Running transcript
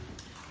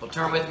Well,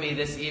 turn with me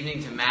this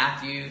evening to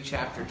Matthew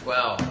chapter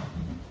 12.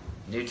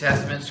 New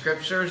Testament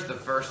scriptures, the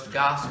first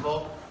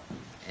gospel,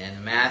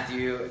 and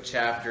Matthew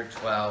chapter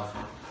 12,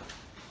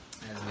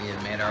 as we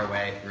have made our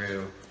way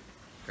through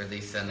for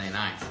these Sunday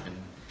nights. And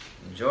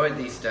enjoyed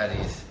these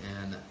studies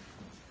in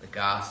the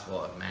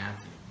Gospel of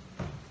Matthew.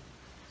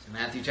 So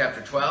Matthew chapter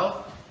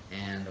 12,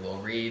 and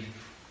we'll read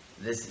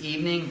this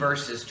evening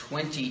verses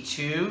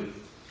 22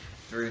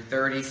 through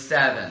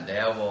 37.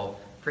 Dale will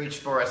preach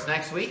for us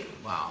next week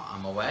while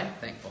I'm away.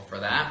 Thankful for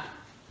that.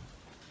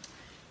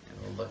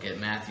 And we'll look at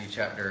Matthew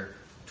chapter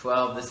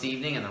 12 this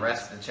evening and the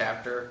rest of the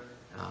chapter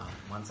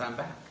once I'm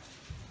back.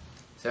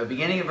 So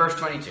beginning at verse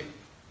 22.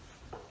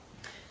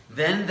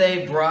 Then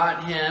they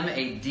brought him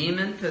a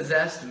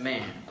demon-possessed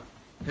man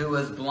who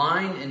was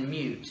blind and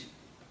mute,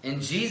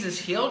 and Jesus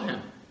healed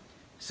him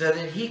so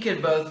that he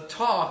could both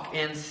talk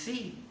and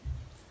see.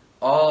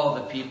 All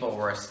the people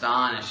were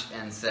astonished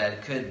and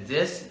said, "Could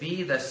this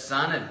be the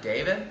son of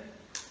David?"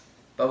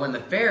 But when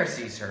the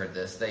Pharisees heard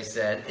this, they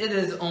said, "It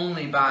is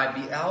only by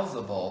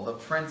Beelzebul, the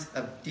prince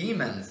of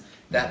demons,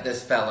 that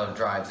this fellow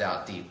drives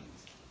out demons."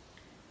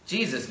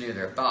 Jesus knew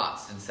their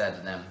thoughts and said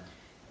to them,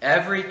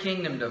 "Every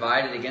kingdom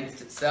divided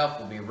against itself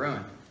will be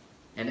ruined,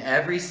 and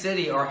every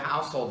city or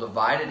household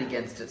divided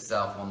against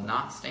itself will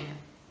not stand.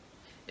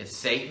 If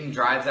Satan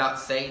drives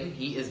out Satan,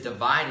 he is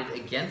divided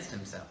against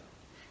himself.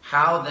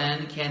 How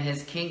then can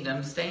his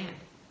kingdom stand?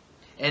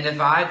 And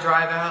if I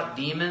drive out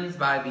demons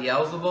by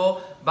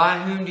Beelzebul, by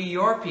whom do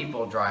your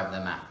people drive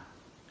them out?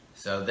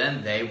 So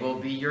then they will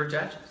be your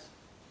judges.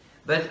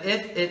 But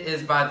if it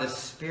is by the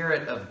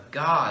Spirit of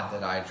God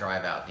that I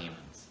drive out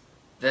demons,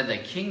 then the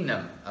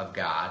kingdom of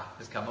God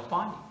has come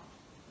upon you.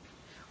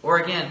 Or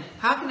again,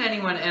 how can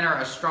anyone enter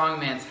a strong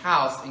man's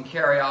house and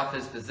carry off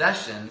his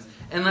possessions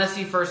unless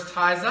he first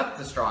ties up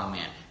the strong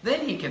man?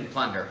 Then he can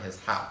plunder his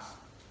house.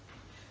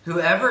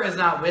 Whoever is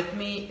not with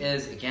me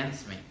is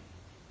against me,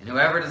 and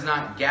whoever does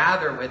not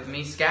gather with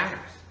me scatters.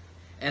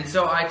 And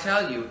so I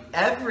tell you,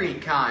 every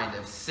kind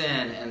of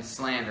sin and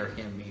slander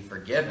can be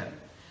forgiven,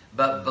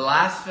 but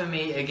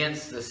blasphemy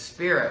against the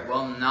Spirit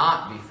will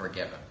not be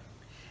forgiven.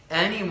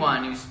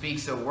 Anyone who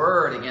speaks a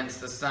word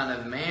against the Son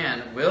of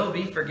Man will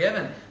be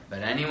forgiven, but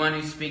anyone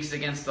who speaks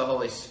against the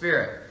Holy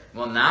Spirit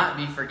will not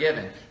be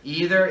forgiven,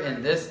 either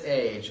in this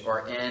age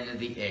or in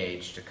the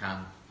age to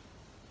come.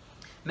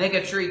 Make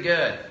a tree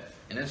good,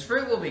 and its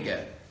fruit will be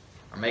good.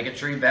 Or make a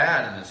tree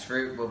bad, and its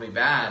fruit will be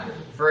bad.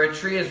 For a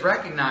tree is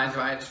recognized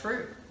by its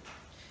fruit.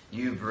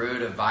 You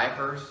brood of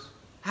vipers,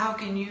 how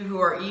can you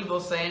who are evil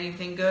say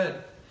anything good?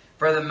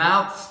 For the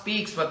mouth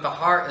speaks what the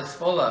heart is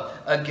full of.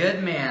 A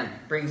good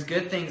man brings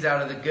good things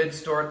out of the good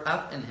stored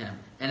up in him,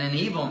 and an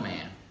evil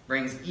man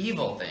brings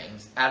evil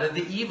things out of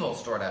the evil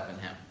stored up in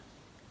him.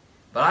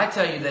 But I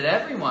tell you that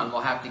everyone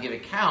will have to give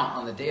account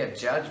on the day of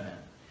judgment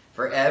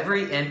for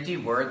every empty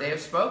word they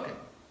have spoken.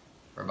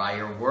 For by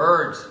your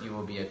words you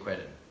will be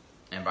acquitted,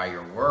 and by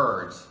your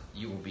words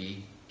you will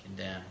be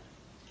condemned.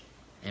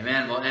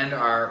 Amen. We'll end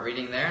our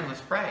reading there, and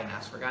let's pray and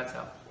ask for God's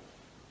help.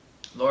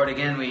 Lord,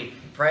 again, we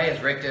pray, as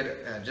Rick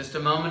did just a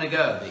moment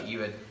ago, that you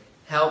would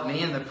help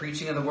me in the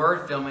preaching of the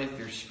word, fill me with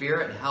your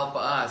Spirit, and help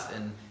us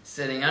in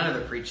sitting under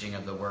the preaching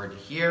of the word to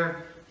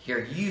hear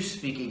you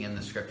speaking in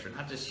the Scripture,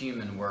 not just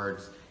human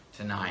words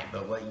tonight,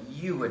 but what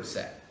you would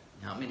say.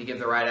 Help me to give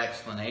the right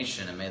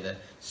explanation, and may the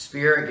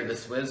Spirit give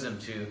us wisdom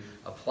to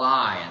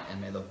apply, and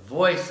may the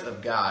voice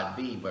of God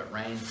be what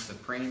reigns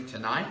supreme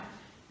tonight,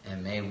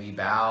 and may we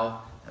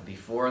bow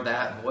before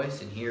that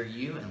voice and hear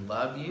you and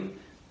love you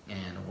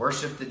and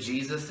worship the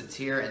Jesus that's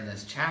here in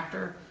this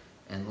chapter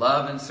and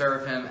love and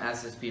serve him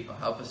as his people.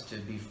 Help us to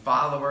be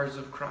followers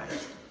of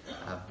Christ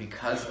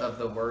because of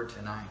the word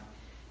tonight.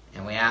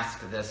 And we ask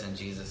this in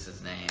Jesus'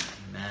 name.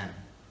 Amen.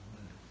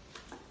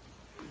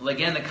 Well,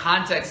 again, the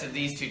context of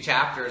these two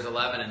chapters,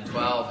 11 and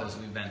 12, as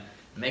we've been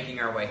making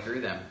our way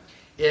through them,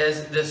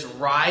 is this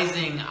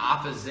rising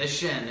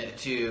opposition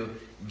to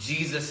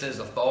Jesus'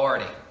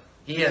 authority.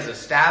 He has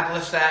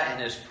established that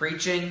in his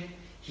preaching.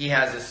 He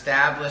has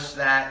established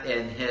that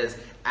in his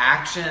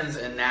actions.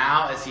 And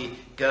now as he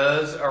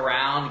goes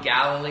around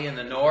Galilee in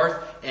the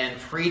north and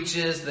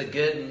preaches the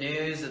good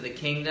news of the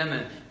kingdom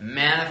and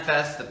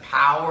manifests the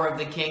power of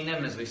the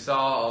kingdom, as we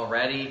saw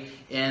already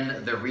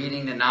in the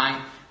reading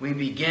tonight, we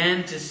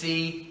begin to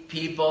see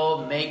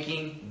people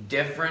making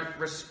different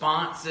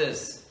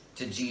responses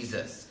to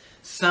Jesus.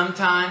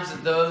 Sometimes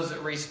those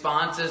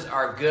responses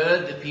are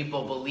good. The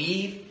people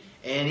believe.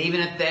 And even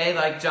if they,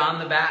 like John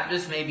the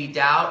Baptist, maybe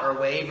doubt or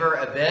waver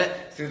a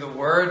bit, through the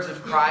words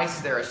of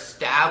Christ, they're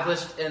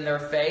established in their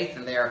faith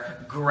and they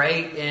are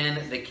great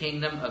in the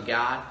kingdom of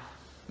God.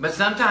 But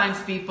sometimes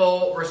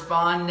people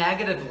respond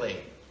negatively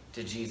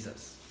to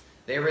Jesus.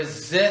 They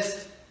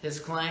resist his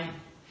claim.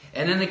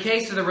 And in the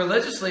case of the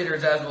religious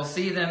leaders, as we'll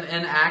see them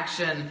in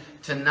action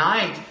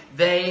tonight,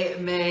 they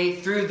may,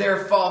 through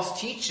their false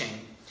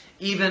teaching,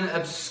 even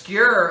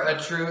obscure a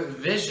true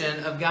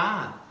vision of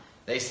God.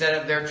 They set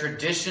up their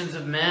traditions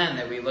of men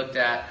that we looked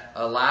at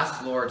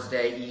last Lord's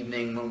Day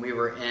evening when we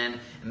were in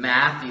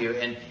Matthew.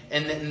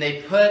 And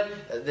they put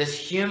this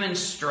human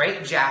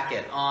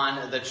straitjacket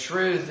on the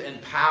truth and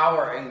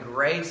power and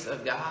grace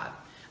of God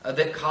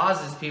that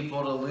causes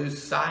people to lose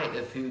sight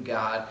of who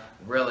God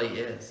really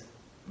is.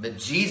 But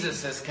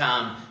Jesus has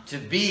come to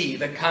be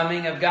the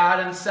coming of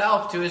God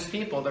himself to his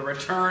people, the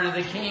return of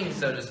the king,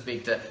 so to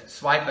speak, to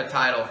swipe a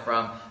title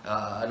from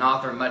an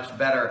author much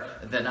better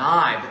than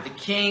I. But the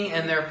king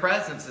in their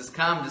presence has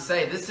come to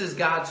say, this is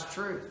God's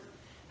truth,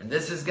 and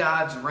this is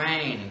God's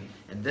reign,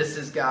 and this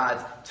is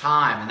God's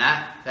time. And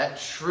that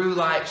true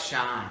light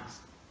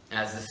shines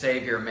as the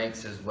Savior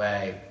makes his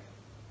way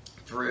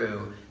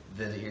through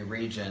the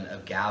region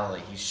of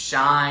Galilee. He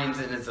shines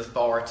in his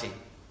authority.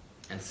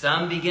 And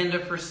some begin to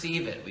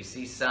perceive it. We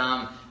see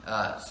some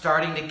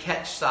starting to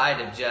catch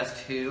sight of just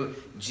who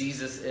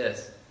Jesus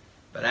is.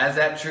 But as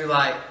that true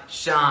light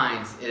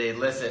shines, it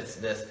elicits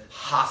this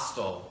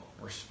hostile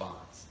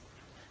response.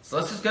 So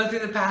let's just go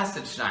through the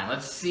passage tonight.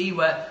 Let's see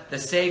what the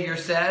Savior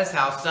says,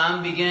 how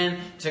some begin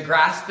to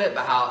grasp it,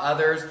 but how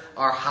others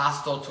are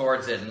hostile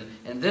towards it.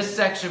 And this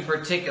section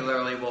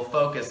particularly will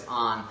focus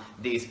on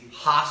these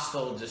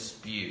hostile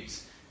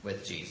disputes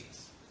with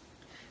Jesus.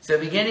 So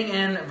beginning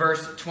in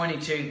verse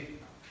 22,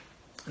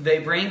 they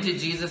bring to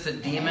Jesus a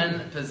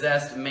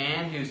demon-possessed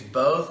man who's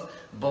both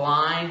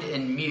blind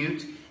and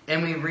mute,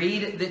 and we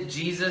read that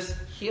Jesus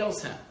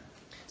heals him.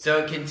 So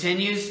it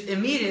continues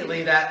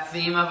immediately that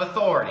theme of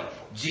authority.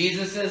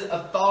 Jesus'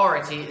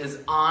 authority is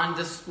on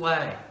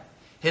display.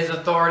 His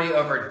authority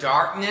over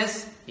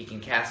darkness, he can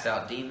cast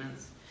out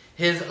demons.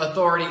 His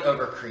authority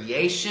over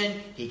creation,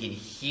 he can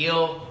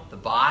heal the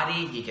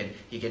body.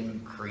 He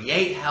can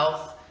create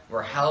health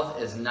where health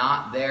is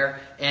not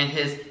there, and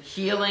his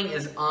healing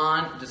is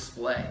on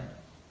display,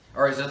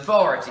 or his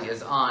authority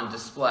is on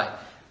display.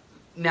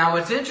 Now,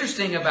 what's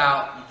interesting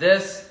about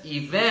this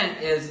event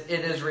is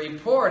it is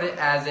reported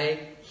as a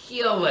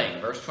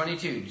healing. Verse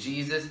 22,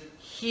 Jesus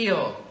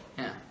healed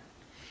him.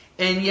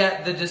 And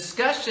yet the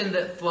discussion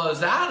that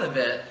flows out of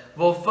it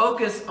will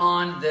focus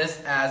on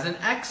this as an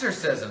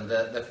exorcism.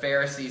 The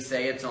Pharisees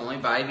say it's only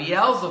by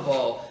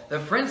Beelzebul, the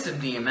prince of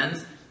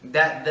demons,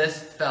 that this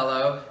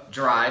fellow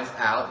drives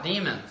out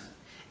demons.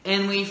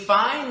 And we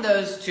find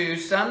those two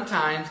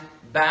sometimes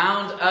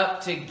bound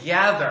up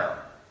together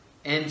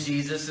in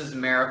Jesus'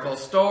 miracle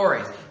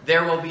stories.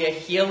 There will be a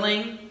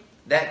healing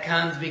that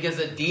comes because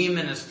a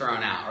demon is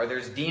thrown out, or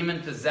there's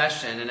demon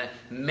possession, and it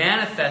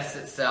manifests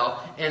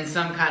itself in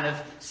some kind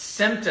of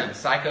symptom,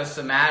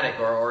 psychosomatic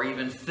or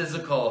even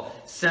physical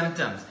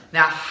symptoms.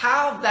 Now,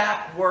 how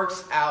that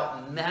works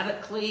out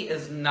medically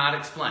is not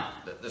explained.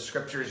 The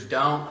scriptures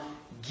don't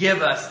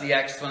give us the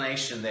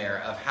explanation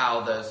there of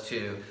how those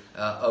two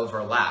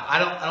overlap. I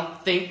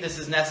don't think this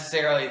is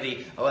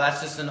necessarily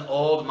that's just an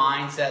old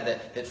mindset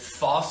that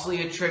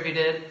falsely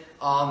attributed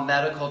all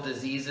medical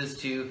diseases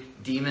to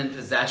demon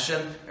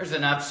possession. There's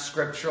enough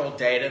scriptural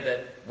data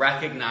that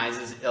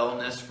recognizes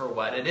illness for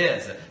what it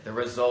is, the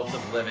result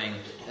of living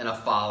in a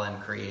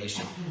fallen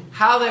creation.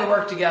 How they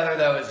work together,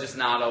 though, is just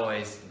not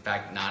always, in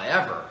fact, not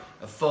ever,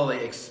 fully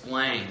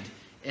explained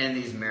in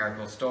these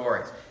miracle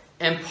stories.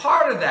 And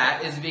part of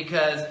that is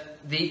because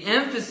the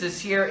emphasis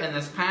here in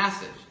this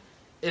passage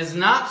is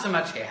not so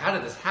much, okay, how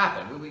did this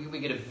happen? We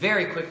get a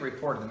very quick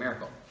report of the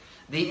miracle.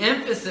 The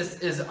emphasis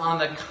is on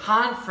the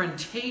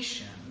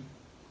confrontation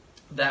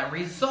that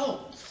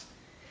results.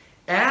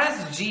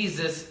 As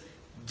Jesus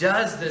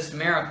does this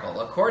miracle,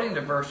 according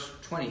to verse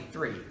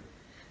 23,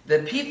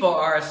 the people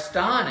are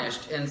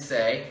astonished and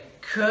say,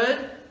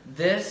 could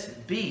this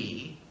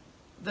be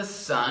the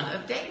Son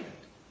of David?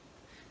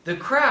 The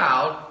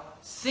crowd,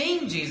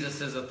 seeing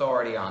Jesus'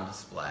 authority on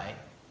display,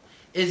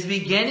 is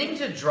beginning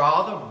to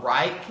draw the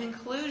right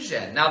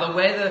conclusion. Now, the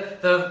way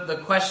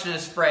the question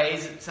is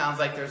phrased, it sounds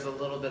like there's a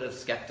little bit of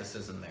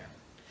skepticism there.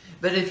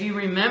 But if you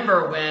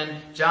remember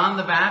when John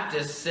the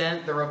Baptist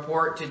sent the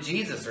report to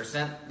Jesus, or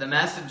sent the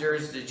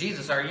messengers to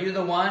Jesus, are you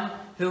the one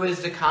who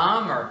is to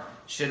come, or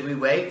should we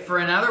wait for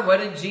another? What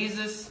did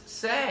Jesus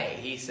say?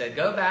 He said,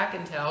 go back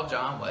and tell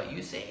John what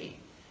you see.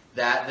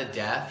 That the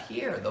deaf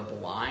hear, the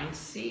blind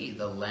see,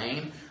 the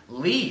lame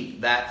leap.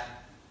 That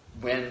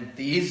when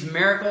these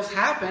miracles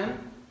happen,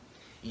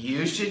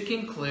 you should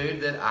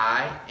conclude that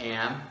I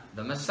am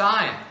the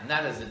Messiah. And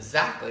that is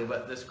exactly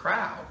what this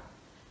crowd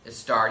is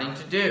starting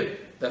to do.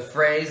 The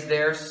phrase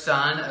there,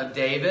 Son of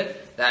David,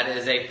 that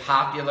is a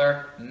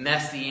popular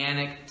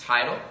messianic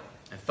title.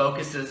 It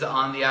focuses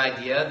on the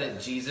idea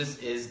that Jesus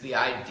is the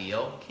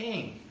ideal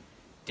king.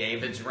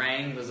 David's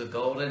reign was a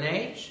golden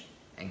age,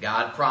 and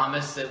God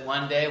promised that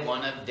one day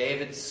one of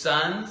David's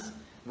sons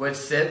would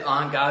sit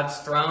on God's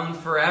throne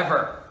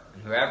forever.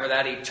 And whoever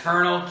that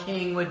eternal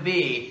king would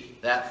be,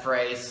 that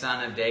phrase,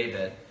 Son of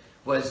David,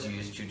 was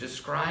used to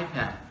describe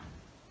him.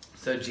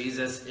 So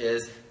Jesus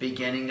is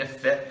beginning to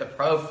fit the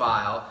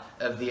profile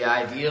of the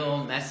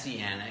ideal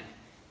messianic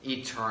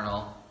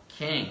eternal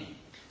king.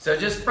 So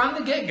just from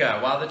the get-go,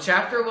 while the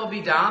chapter will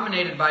be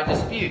dominated by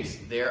disputes,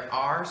 there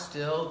are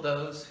still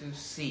those who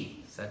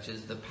see, such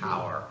as the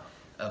power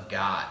of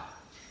God.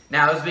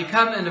 Now, as we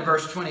come into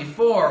verse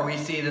 24, we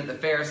see that the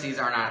Pharisees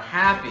are not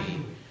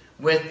happy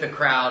with the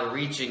crowd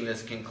reaching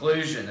this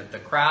conclusion. If the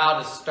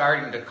crowd is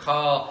starting to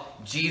call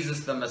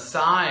Jesus the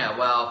Messiah,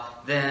 well,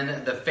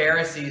 then the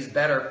Pharisees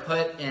better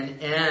put an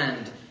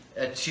end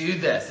to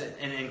this.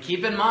 And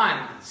keep in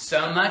mind,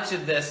 so much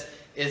of this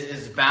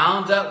is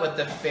bound up with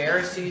the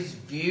Pharisees'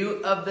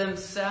 view of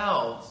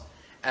themselves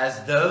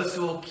as those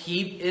who will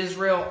keep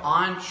Israel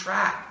on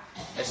track,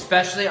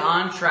 especially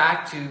on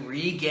track to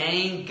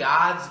regain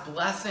God's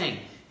blessing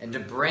and to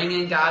bring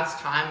in God's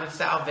time of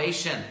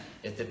salvation.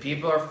 If the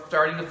people are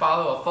starting to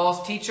follow a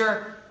false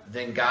teacher,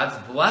 then God's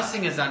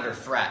blessing is under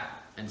threat.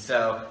 And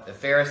so the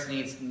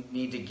Pharisees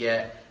need to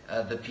get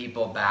the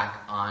people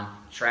back on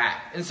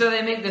track. And so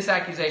they make this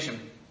accusation.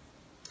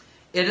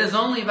 It is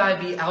only by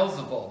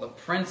Beelzebul, the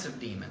prince of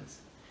demons,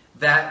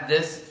 that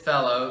this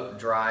fellow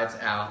drives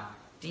out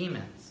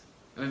demons.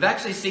 And we've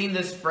actually seen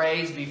this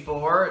phrase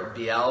before,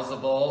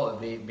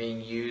 Beelzebul,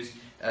 being used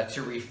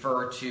to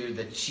refer to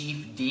the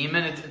chief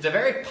demon. It's a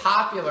very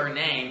popular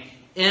name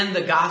in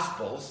the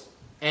Gospels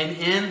and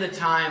in the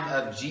time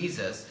of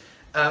Jesus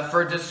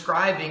for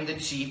describing the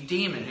chief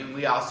demon, whom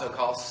we also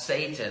call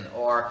Satan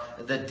or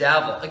the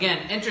devil.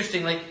 Again,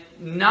 interestingly,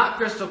 not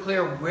crystal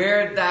clear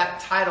where that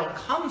title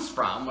comes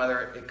from,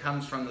 whether it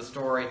comes from the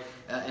story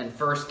in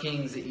 1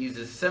 Kings that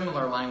uses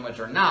similar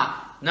language or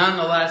not.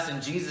 Nonetheless, in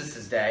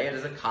Jesus' day, it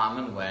is a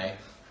common way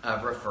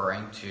of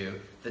referring to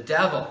the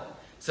devil.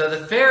 So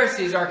the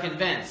Pharisees are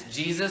convinced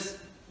Jesus,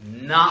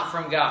 not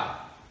from God.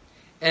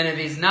 And if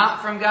he's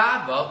not from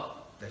God, well,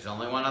 there's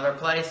only one other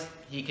place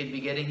he could be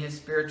getting his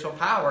spiritual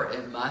power.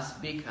 It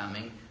must be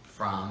coming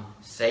from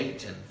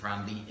Satan,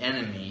 from the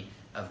enemy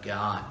of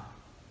God.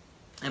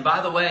 And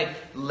by the way,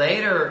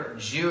 later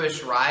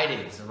Jewish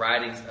writings, the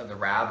writings of the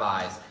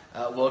rabbis,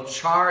 will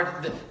charge,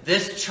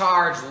 this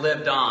charge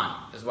lived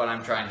on, is what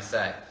I'm trying to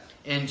say,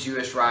 in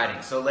Jewish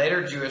writings. So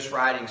later Jewish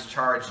writings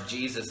charge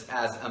Jesus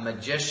as a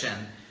magician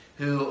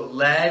who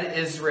led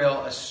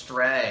Israel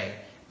astray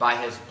by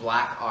his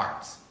black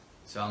arts.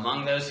 So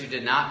among those who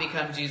did not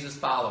become Jesus'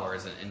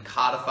 followers and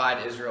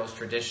codified Israel's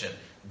tradition,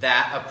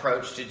 that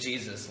approach to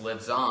Jesus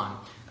lives on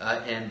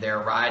in their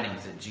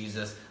writings, that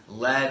Jesus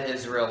led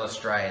Israel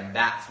astray, and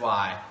that's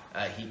why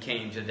he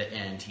came to the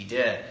end he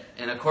did.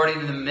 And according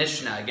to the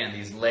Mishnah, again,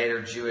 these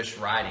later Jewish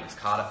writings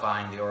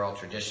codifying the oral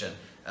tradition,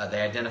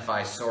 they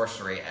identify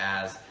sorcery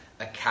as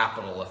a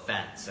capital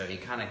offense. So he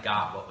kind of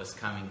got what was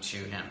coming to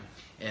him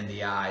in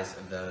the eyes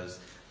of those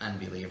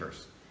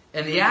unbelievers.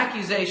 And the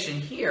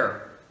accusation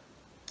here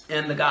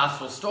in the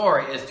gospel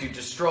story is to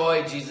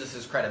destroy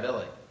Jesus'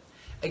 credibility.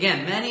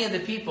 Again, many of the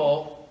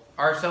people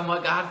are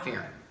somewhat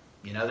God-fearing.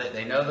 You know,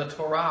 they know the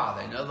Torah,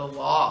 they know the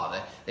law,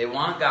 they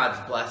want God's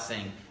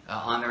blessing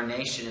on their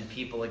nation and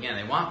people again.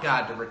 They want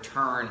God to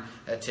return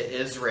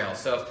to Israel.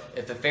 So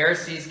if the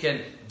Pharisees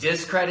can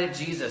discredit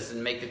Jesus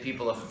and make the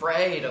people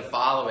afraid of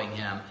following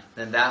him,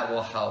 then that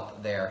will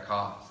help their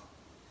cause.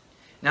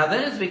 Now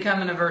then, as we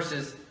come into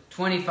verses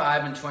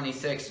 25 and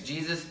 26,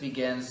 Jesus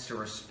begins to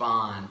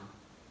respond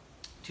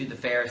to the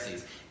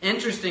Pharisees.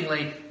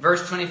 Interestingly,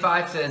 verse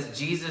 25 says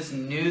Jesus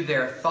knew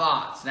their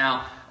thoughts.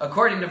 Now,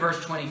 according to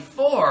verse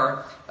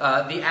 24,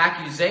 the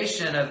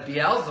accusation of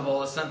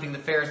Beelzebul is something the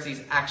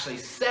Pharisees actually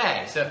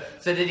say. So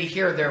did he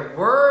hear their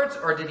words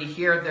or did he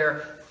hear their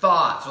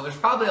thoughts? Well, there's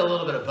probably a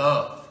little bit of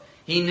both.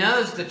 He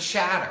knows the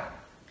chatter.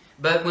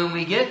 But when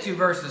we get to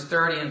verses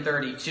 30 and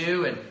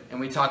 32 and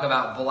we talk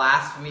about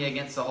blasphemy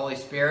against the Holy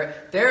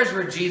Spirit, there's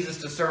where Jesus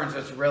discerns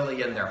what's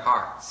really in their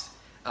hearts.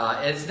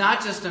 It's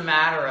not just a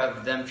matter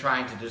of them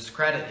trying to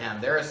discredit him.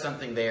 There is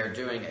something they are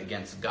doing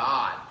against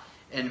God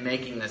in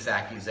making this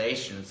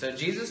accusation. So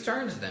Jesus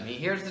turns to them. He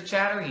hears the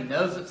chatter. He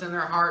knows what's in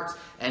their hearts.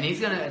 And he's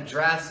going to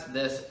address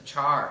this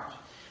charge.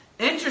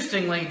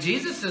 Interestingly,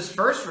 Jesus'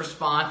 first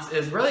response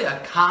is really a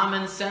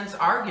common sense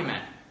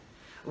argument.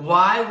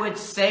 Why would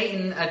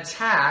Satan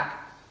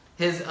attack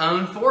his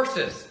own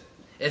forces?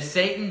 If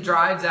Satan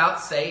drives out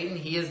Satan,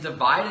 he is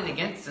divided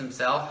against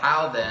himself.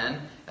 How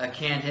then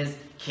can his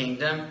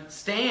kingdom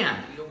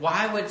stand?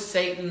 Why would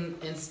Satan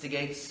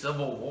instigate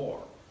civil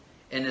war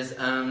in his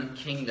own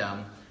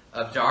kingdom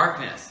of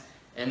darkness?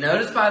 And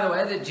notice, by the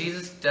way, that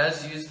Jesus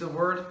does use the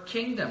word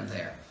kingdom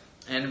there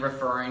in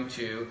referring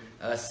to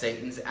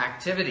Satan's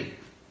activity.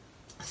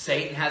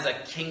 Satan has a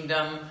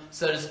kingdom,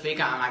 so to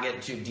speak. I'm not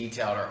getting too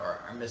detailed or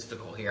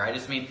mystical here. I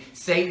just mean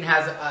Satan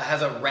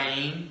has a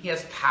reign. He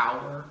has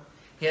power.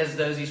 He has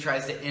those he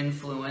tries to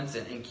influence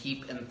and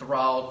keep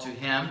enthralled to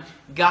him.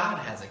 God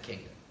has a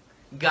kingdom.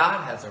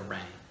 God has a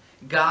reign.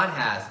 God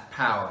has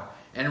power.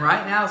 And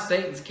right now,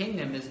 Satan's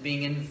kingdom is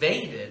being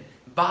invaded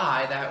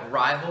by that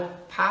rival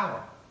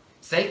power.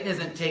 Satan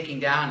isn't taking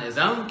down his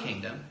own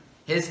kingdom.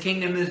 His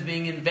kingdom is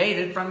being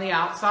invaded from the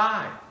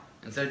outside.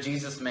 And so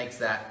Jesus makes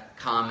that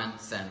common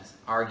sense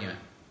argument.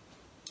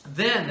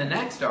 Then the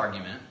next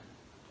argument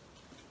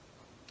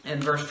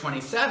in verse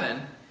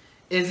 27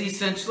 is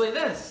essentially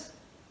this.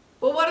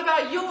 Well, what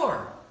about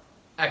your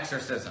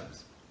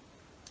exorcisms?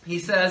 He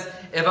says,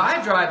 if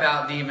I drive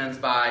out demons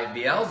by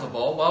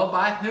Beelzebul, well,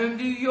 by whom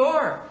do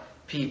your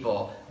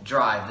people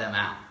drive them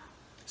out?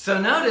 So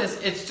notice,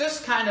 it's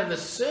just kind of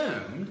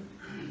assumed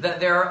that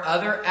there are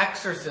other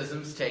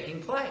exorcisms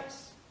taking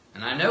place.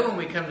 And I know when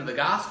we come to the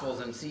Gospels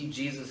and see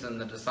Jesus and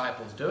the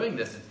disciples doing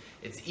this,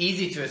 it's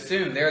easy to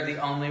assume they're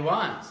the only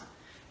ones.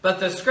 But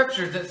the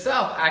Scriptures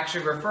itself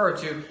actually refer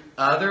to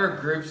other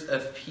groups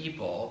of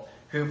people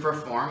who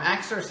perform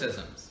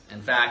exorcisms.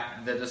 In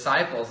fact, the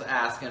disciples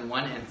ask in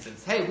one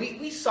instance, hey,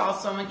 we saw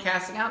someone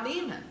casting out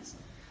demons,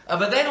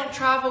 but they don't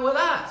travel with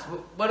us.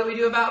 What do we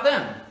do about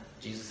them?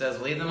 Jesus says,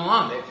 leave them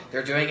alone.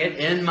 They're doing it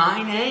in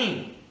my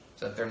name.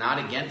 So if they're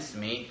not against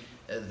me,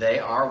 they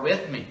are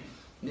with me.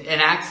 In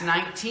Acts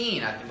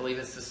 19, I believe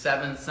it's the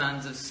 7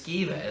 sons of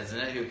Sceva, isn't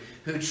it,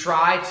 who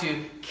try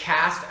to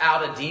cast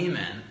out a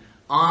demon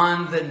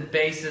on the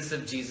basis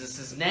of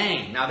Jesus'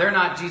 name. Now, they're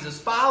not Jesus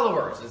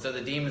followers, and so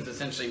the demons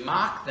essentially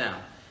mock them.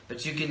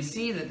 But you can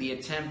see that the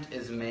attempt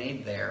is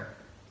made there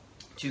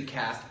to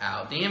cast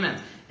out demons.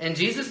 And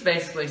Jesus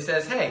basically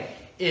says, hey,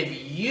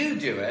 if you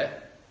do it,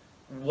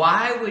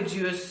 why would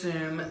you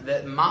assume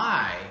that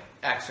my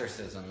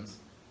exorcisms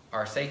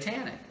are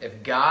satanic?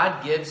 If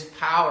God gives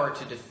power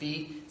to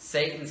defeat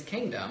Satan's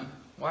kingdom,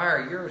 why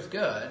are yours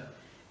good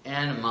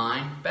and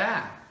mine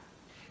bad?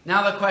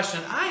 Now, the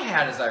question I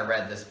had as I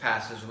read this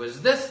passage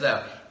was this,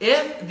 though.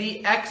 If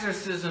the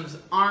exorcisms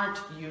aren't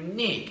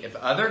unique, if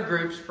other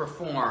groups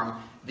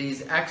perform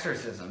these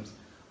exorcisms,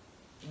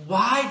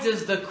 why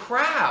does the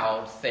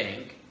crowd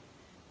think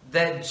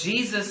that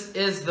Jesus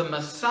is the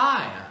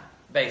Messiah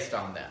based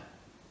on them?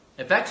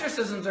 If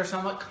exorcisms are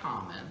somewhat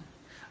common,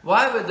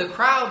 why would the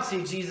crowd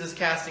see Jesus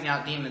casting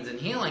out demons and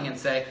healing and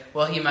say,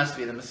 well, he must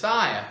be the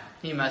Messiah.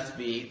 He must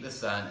be the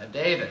son of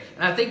David.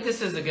 And I think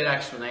this is a good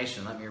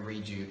explanation. Let me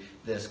read you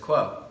this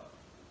quote.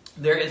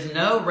 There is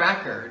no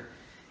record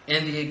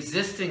in the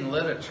existing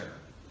literature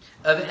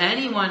of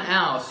anyone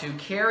else who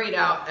carried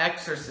out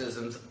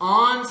exorcisms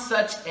on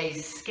such a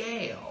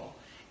scale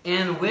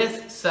and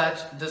with such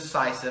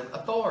decisive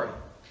authority,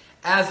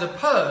 as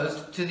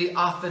opposed to the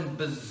often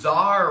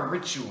bizarre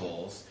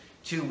rituals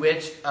to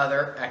which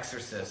other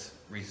exorcists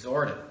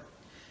resorted.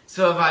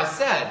 So as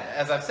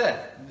I've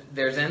said,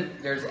 there's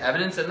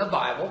evidence in the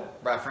Bible,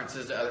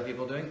 references to other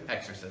people doing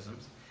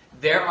exorcisms.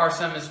 There are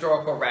some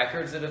historical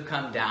records that have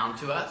come down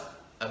to us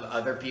of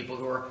other people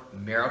who are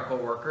miracle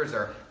workers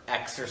or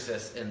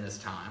exorcists in this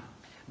time.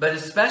 But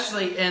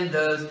especially in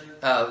those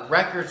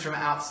records from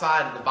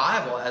outside of the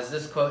Bible, as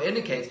this quote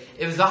indicates,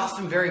 it was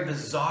often very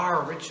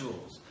bizarre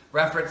rituals.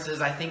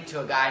 References, I think,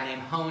 to a guy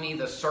named Honi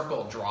the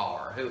Circle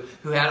Drawer,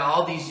 who had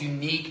all these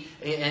unique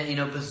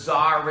and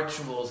bizarre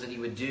rituals that he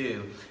would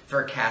do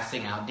for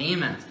casting out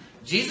demons.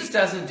 Jesus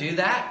doesn't do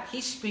that.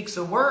 He speaks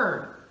a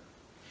word.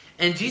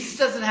 And Jesus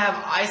doesn't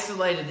have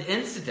isolated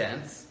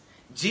incidents.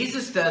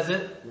 Jesus does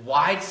it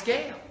wide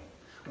scale.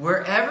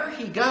 Wherever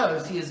he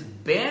goes, he is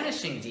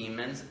banishing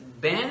demons,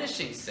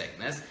 banishing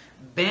sickness,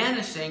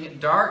 banishing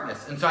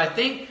darkness. And so I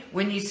think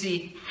when you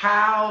see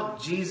how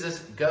Jesus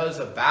goes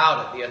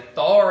about it, the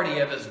authority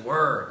of his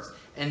words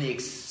and the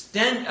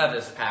extent of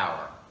his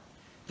power,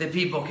 that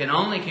people can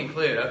only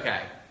conclude,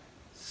 okay,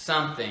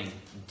 something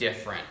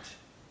different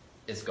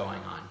is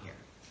going on here.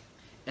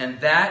 And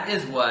that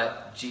is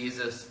what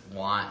Jesus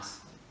wants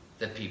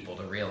the people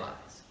to realize.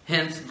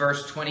 Hence,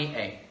 verse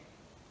 28.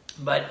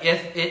 But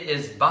if it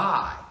is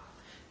by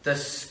the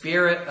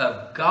Spirit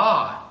of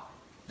God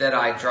that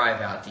I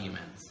drive out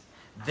demons,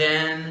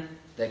 then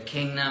the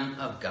kingdom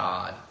of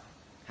God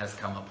has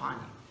come upon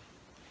you.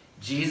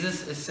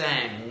 Jesus is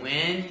saying,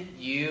 when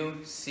you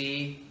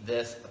see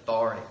this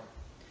authority,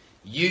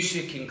 you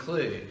should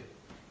conclude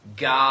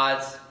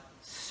God's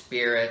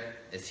Spirit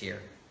is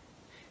here.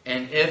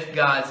 And if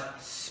God's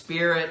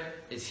Spirit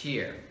is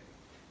here,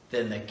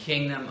 then the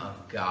kingdom of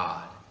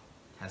God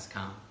has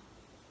come.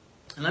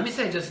 And let me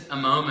say just a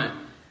moment,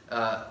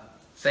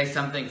 say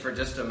something for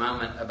just a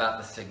moment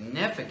about the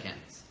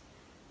significance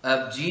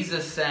of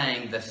Jesus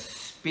saying the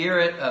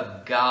Spirit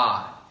of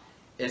God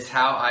is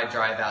how I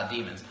drive out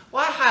demons.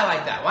 Why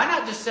highlight that? Why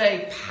not just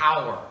say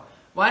power?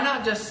 Why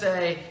not just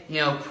say,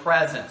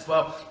 presence?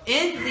 Well,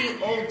 in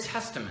the Old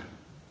Testament,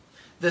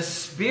 the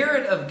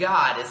Spirit of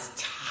God is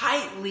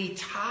tightly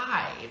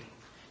tied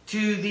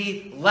to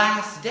the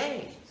last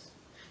days,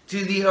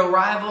 to the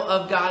arrival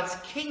of God's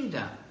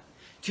kingdom,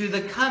 to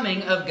the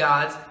coming of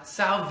God's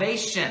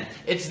salvation.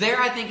 It's there,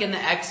 I think, in the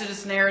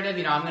Exodus narrative.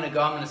 I'm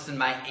going to send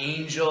my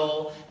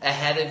angel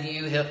ahead of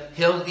you.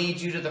 He'll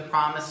lead you to the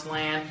promised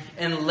land.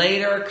 And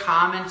later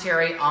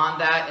commentary on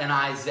that in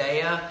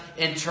Isaiah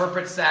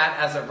interprets that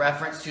as a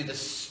reference to the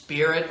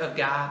Spirit of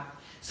God.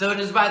 So it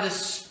is by the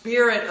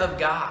Spirit of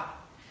God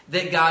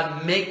that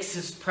God makes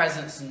his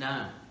presence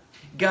known.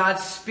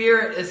 God's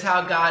Spirit is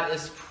how God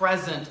is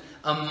present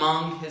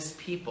among his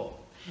people.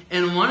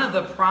 And one of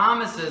the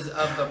promises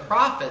of the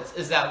prophets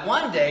is that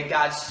one day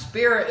God's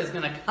Spirit is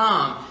going to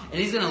come and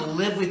he's going to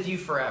live with you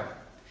forever.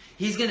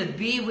 He's going to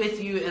be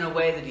with you in a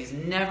way that he's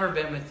never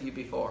been with you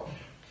before.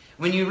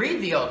 When you read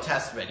the Old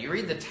Testament, you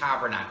read the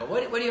tabernacle,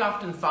 what do you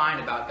often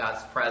find about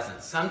God's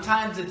presence?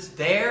 Sometimes it's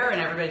there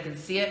and everybody can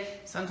see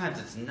it.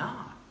 Sometimes it's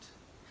not.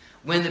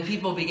 When the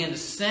people begin to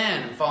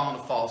sin and fall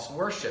into false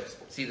worship,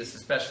 see this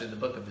especially in the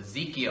book of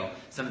Ezekiel,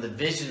 some of the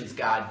visions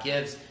God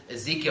gives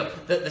Ezekiel.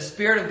 The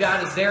Spirit of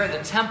God is there in the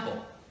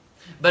temple,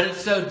 but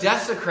it's so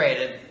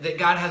desecrated that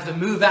God has to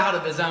move out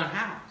of his own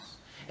house.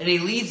 And he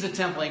leaves the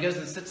temple, he goes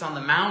and sits on the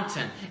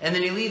mountain. And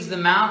then he leaves the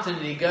mountain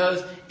and he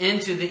goes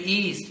into the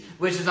east,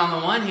 which is on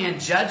the one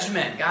hand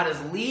judgment. God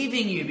is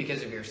leaving you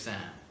because of your sin.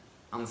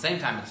 On the same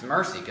time, it's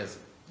mercy because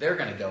they're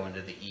going to go into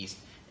the east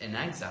in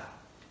exile.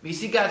 But you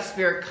see God's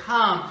Spirit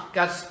come,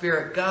 God's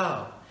Spirit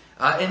go.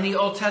 In the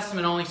Old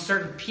Testament, only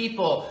certain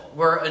people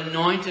were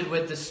anointed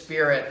with the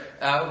Spirit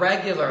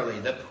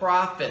regularly. The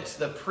prophets,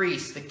 the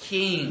priests, the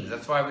kings.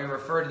 That's why we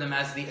refer to them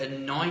as the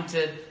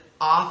anointed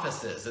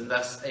offices, and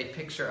thus a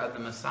picture of the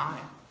Messiah.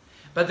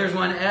 But there's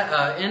one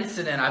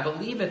incident, I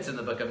believe it's in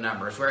the book of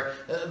Numbers, where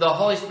the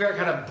Holy Spirit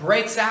kind of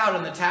breaks out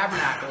in the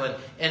tabernacle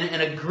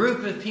and a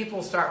group of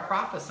people start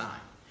prophesying.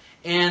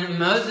 And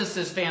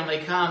Moses' family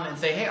come and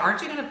say, hey,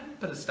 aren't you going to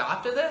put a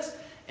stop to this?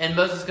 And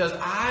Moses goes,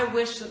 I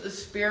wish that the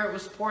Spirit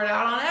was poured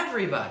out on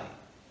everybody.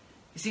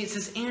 You see, it's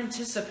this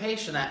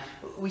anticipation that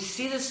we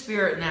see the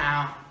Spirit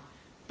now,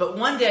 but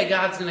one day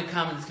God's going to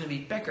come and it's going to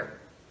be bigger.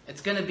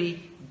 It's going to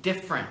be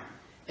different.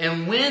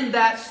 And when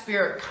that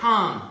Spirit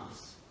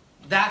comes,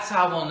 that's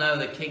how we'll know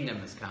the kingdom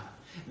has come.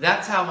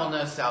 That's how we'll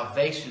know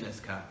salvation has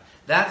come.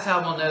 That's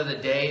how we'll know the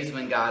days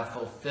when God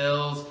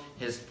fulfills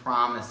his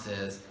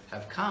promises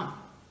have come.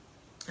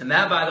 And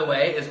that, by the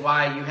way, is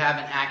why you have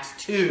in Acts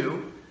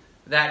 2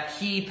 that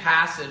key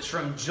passage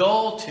from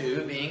Joel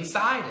 2 being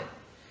cited.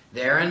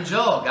 There in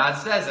Joel, God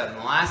says that in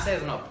the last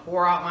days I'm going to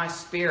pour out my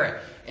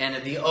Spirit.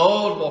 And the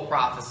old will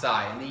prophesy,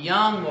 and the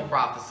young will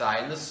prophesy,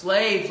 and the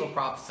slaves will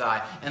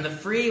prophesy, and the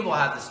free will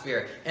have the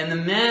Spirit, and the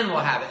men will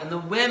have it, and the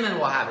women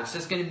will have it. It's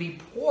just going to be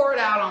poured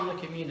out on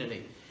the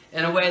community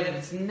in a way that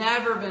it's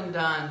never been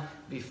done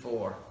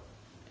before.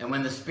 And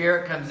when the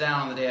Spirit comes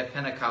down on the day of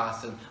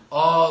Pentecost and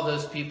all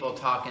those people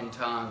talk in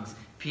tongues,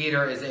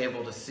 Peter is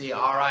able to see,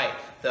 all right,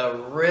 the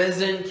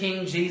risen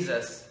King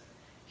Jesus,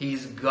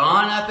 he's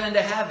gone up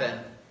into heaven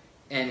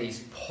and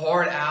he's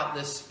poured out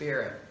this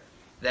Spirit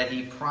that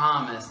he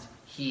promised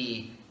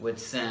he would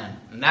send.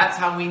 And that's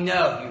how we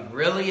know he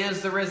really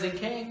is the risen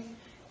King.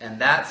 And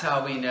that's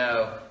how we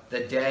know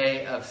the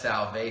day of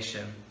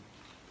salvation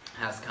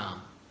has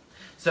come.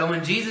 So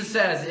when Jesus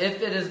says,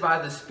 if it is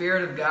by the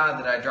Spirit of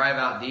God that I drive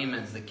out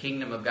demons, the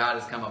kingdom of God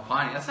has come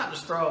upon you, that's not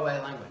just throwaway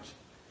language.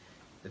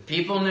 The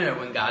people knew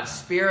when God's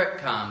Spirit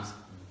comes,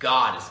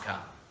 God has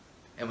come.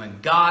 And when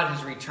God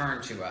has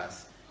returned to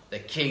us, the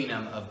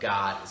kingdom of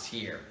God is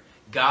here.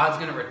 God's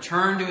going to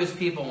return to his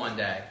people one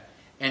day,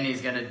 and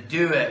he's going to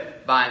do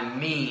it by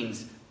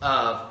means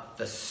of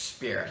the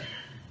Spirit.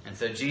 And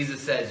so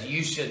Jesus says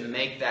you should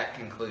make that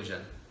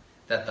conclusion,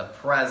 that the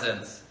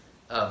presence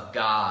of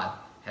God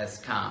has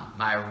come.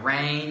 My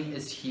reign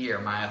is here.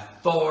 My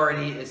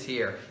authority is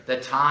here. The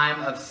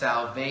time of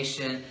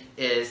salvation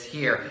is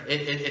here.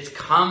 It's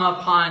come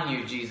upon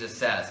you, Jesus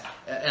says.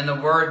 And the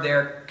word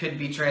there could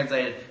be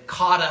translated,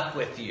 caught up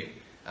with you.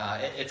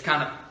 It's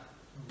kind of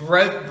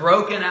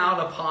broken out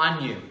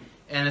upon you.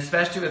 And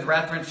especially with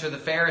reference to the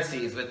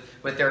Pharisees,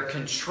 with their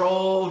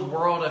controlled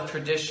world of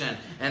tradition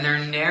and their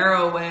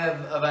narrow way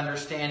of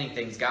understanding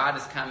things. God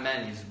has come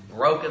in. He's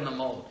broken the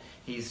mold.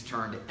 He's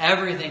turned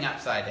everything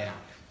upside down.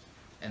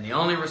 And the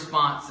only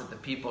response that the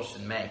people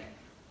should make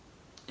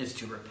is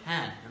to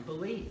repent and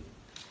believe.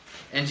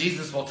 And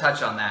Jesus will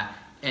touch on that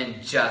in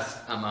just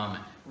a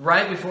moment.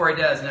 Right before he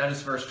does,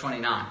 notice verse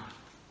 29.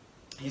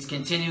 He's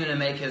continuing to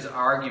make his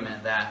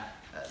argument that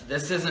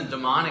this isn't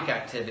demonic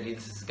activity,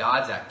 this is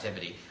God's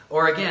activity.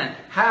 Or again,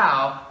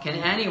 how can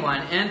anyone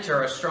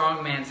enter a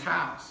strong man's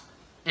house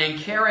and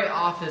carry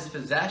off his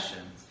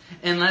possessions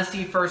unless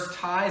he first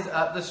ties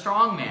up the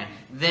strong man?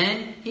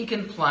 Then he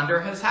can plunder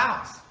his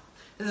house.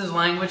 This is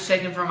language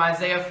taken from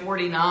Isaiah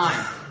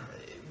 49.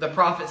 The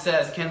prophet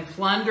says, can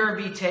plunder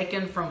be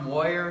taken from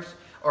warriors,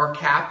 or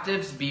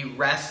captives be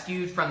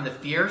rescued from the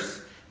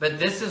fierce? But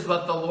this is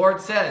what the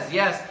Lord says.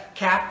 Yes,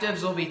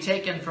 captives will be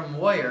taken from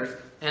warriors,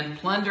 and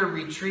plunder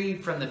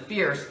retrieved from the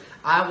fierce.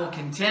 I will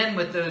contend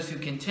with those who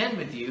contend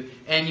with you,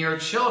 and your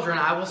children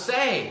I will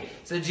save.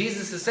 So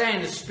Jesus is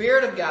saying the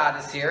Spirit of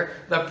God is here.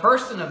 The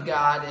person of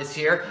God is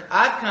here.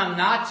 I've come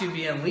not to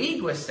be in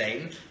league with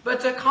Satan,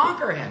 but to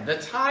conquer him,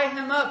 to tie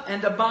him up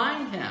and to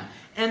bind him,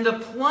 and to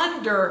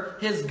plunder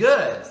his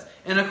goods.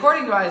 And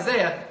according to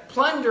Isaiah,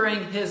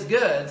 plundering his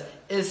goods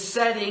is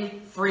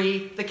setting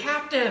free the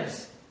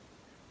captives.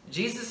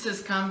 Jesus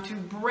has come to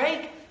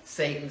break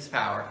Satan's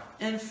power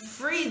and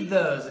freed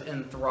those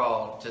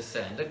enthralled to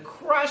sin, to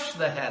crush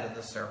the head of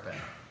the serpent,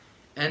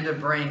 and to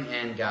bring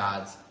in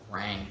God's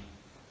reign.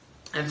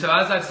 And so,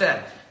 as I've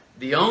said,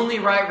 the only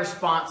right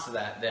response to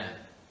that then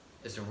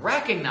is to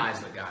recognize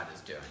what God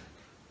is doing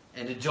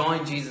and to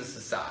join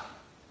Jesus' side.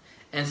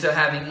 And so,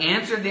 having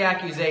answered the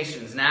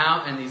accusations,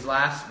 now in these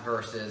last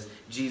verses,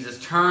 Jesus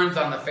turns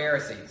on the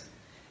Pharisees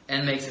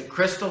and makes it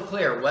crystal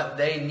clear what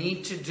they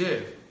need to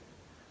do,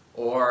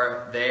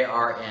 or they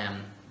are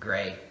in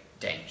great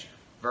danger.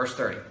 Verse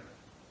 30.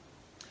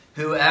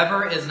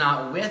 Whoever is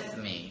not with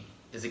me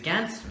is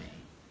against me,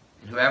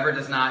 and whoever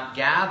does not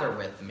gather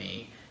with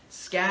me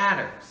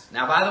scatters.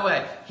 Now, by the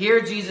way,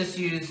 here Jesus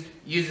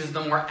uses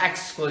the more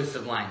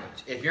exclusive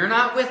language. If you're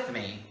not with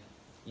me,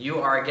 you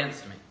are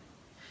against me.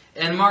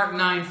 In Mark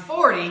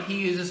 9:40,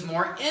 he uses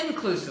more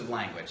inclusive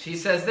language. He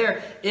says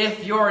there,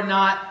 if you're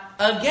not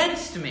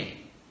against me,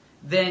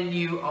 then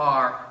you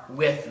are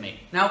with me.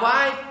 Now,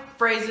 why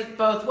phrase it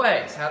both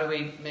ways? How do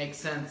we make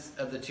sense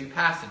of the two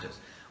passages?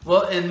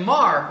 Well, in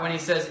Mark, when he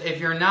says, if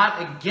you're not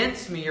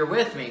against me, you're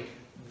with me,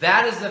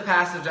 that is the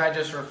passage I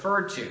just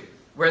referred to,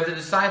 where the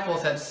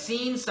disciples have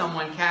seen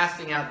someone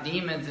casting out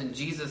demons in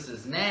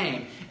Jesus'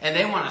 name, and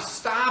they want to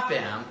stop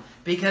him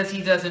because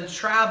he doesn't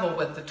travel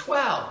with the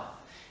 12.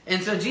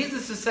 And so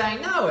Jesus is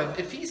saying, no,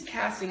 if he's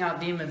casting out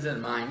demons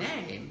in my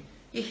name,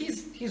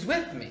 he's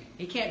with me.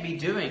 He can't be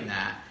doing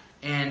that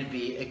and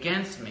be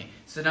against me.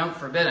 So don't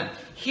forbid him.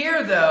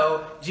 Here,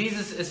 though,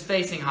 Jesus is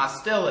facing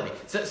hostility.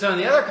 So in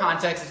the other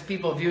context, it's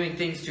people viewing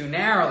things too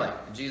narrowly.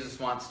 Jesus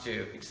wants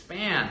to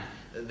expand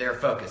their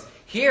focus.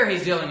 Here,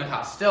 he's dealing with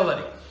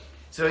hostility.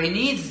 So he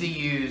needs to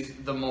use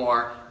the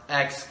more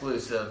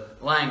exclusive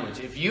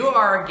language. If you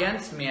are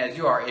against me as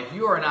you are, if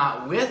you are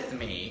not with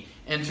me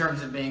in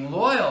terms of being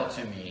loyal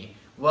to me,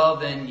 well,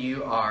 then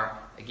you are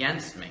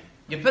against me.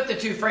 You put the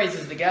two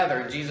phrases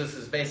together, and Jesus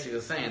is basically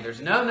saying, there's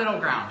no middle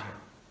ground here.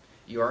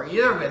 You are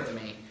either with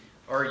me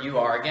or you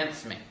are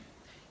against me.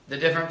 The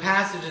different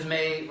passages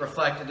may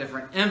reflect a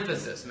different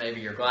emphasis.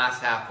 Maybe your glass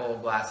half full,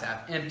 glass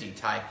half empty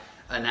type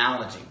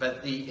analogy.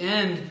 But the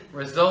end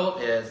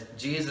result is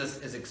Jesus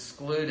is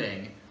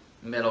excluding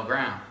middle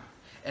ground.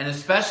 And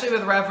especially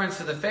with reference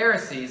to the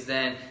Pharisees,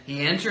 then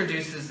he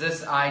introduces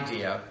this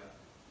idea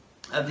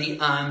of the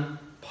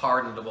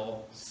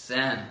unpardonable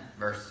sin.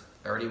 Verse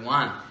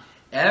 31.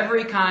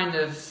 Every kind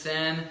of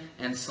sin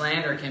and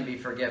slander can be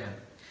forgiven,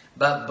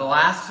 but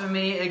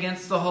blasphemy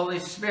against the Holy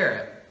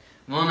Spirit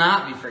will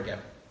not be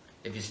forgiven.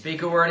 If you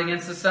speak a word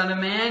against the Son of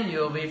Man, you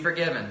will be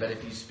forgiven. But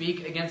if you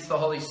speak against the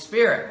Holy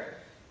Spirit,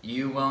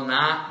 you will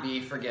not be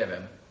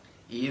forgiven,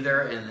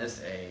 either in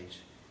this age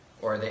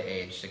or the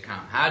age to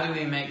come. How do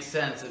we make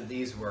sense of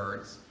these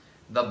words?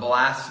 The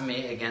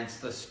blasphemy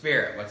against the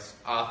Spirit, what's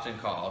often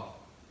called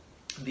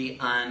the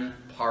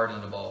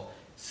unpardonable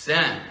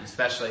sin.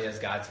 Especially as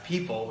God's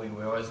people, we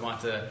always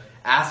want to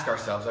ask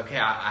ourselves, okay,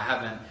 I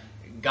haven't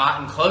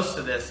gotten close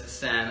to this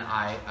sin,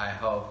 I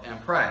hope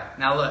and pray.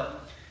 Now look,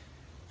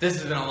 this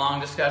has been a long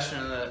discussion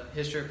in the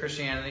history of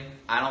Christianity.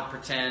 I don't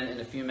pretend in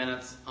a few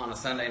minutes on a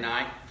Sunday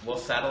night we'll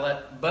settle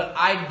it. But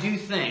I do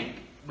think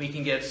we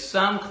can give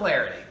some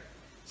clarity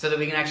so that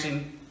we can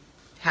actually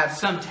have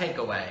some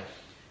takeaway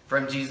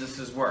from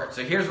Jesus' word.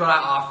 So here's what I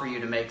offer you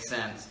to make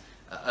sense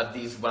of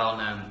these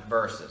well-known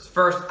verses.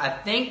 First, I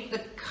think the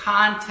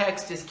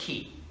context is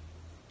key.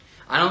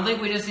 I don't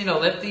think we just need to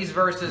lift these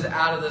verses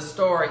out of the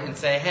story and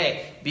say,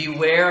 hey,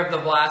 beware of the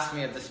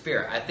blasphemy of the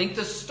Spirit. I think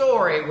the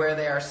story where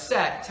they are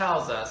set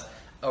tells us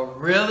a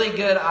really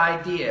good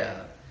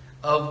idea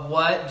of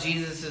what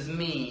Jesus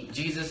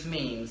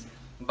means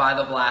by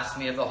the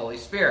blasphemy of the Holy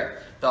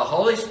Spirit. The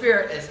Holy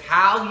Spirit is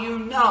how you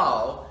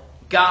know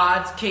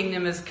God's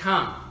kingdom has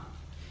come.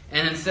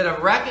 And instead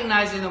of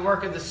recognizing the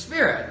work of the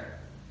Spirit,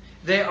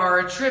 they are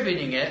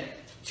attributing it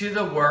to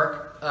the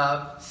work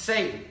of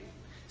Satan.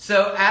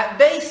 So at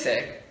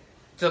basic,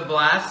 to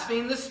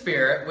blaspheme the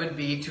Spirit would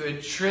be to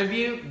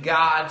attribute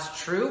God's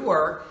true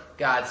work,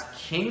 God's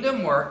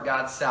kingdom work,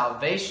 God's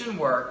salvation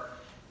work,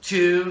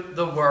 to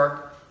the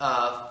work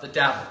of the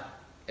devil.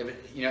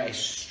 A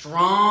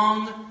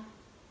strong,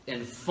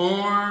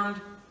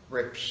 informed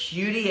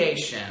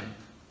repudiation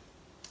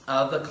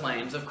of the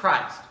claims of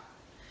Christ.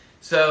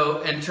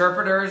 So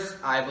interpreters,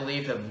 I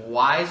believe, have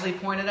wisely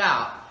pointed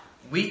out,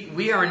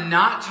 we are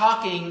not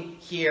talking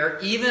here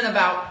even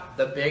about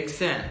the big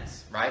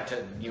sins, right?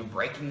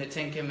 Breaking the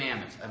Ten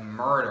Commandments, a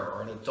murder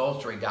or an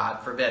adultery,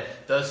 God forbid.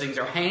 Those things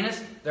are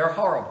heinous, they're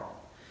horrible.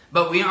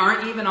 But we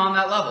aren't even on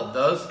that level.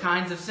 Those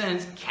kinds of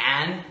sins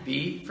can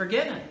be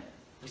forgiven.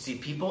 We see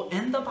people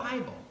in the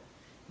Bible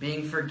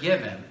being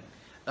forgiven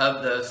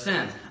of those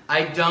sins.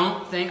 I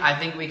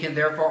think we can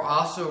therefore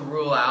also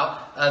rule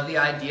out the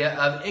idea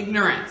of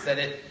ignorance, that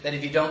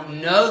if you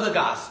don't know the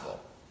gospel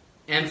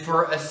and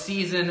for a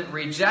season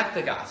reject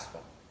the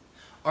gospel,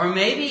 or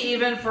maybe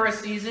even for a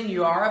season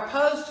you are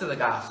opposed to the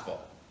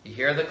gospel. You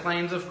hear the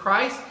claims of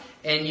Christ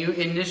and you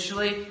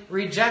initially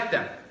reject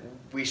them.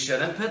 We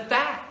shouldn't put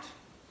that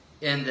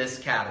in this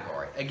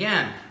category.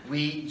 Again,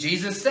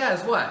 Jesus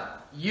says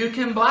what? You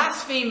can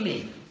blaspheme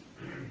me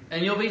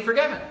and you'll be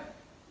forgiven.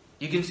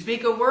 You can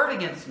speak a word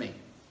against me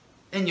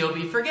and you'll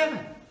be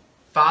forgiven.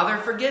 Father,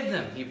 forgive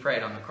them, he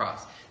prayed on the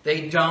cross.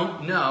 They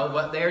don't know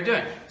what they are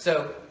doing.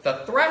 So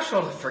the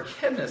threshold of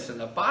forgiveness in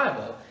the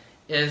Bible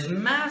is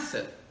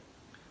massive.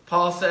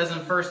 Paul says in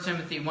 1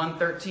 Timothy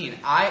 1:13,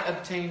 I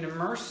obtained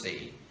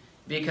mercy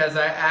because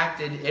I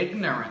acted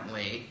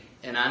ignorantly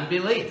in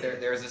unbelief.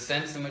 There's a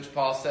sense in which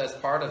Paul says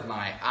part of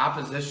my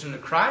opposition to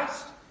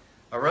Christ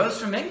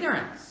arose from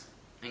ignorance,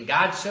 and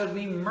God showed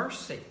me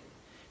mercy.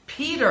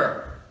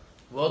 Peter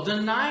will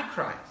deny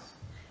Christ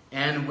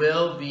and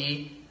will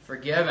be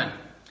forgiven.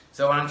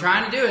 So what I'm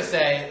trying to do is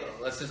say,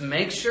 let's just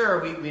make sure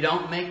we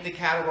don't make the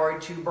category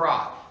too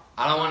broad.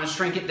 I don't want to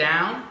shrink it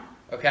down,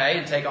 okay,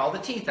 and take all the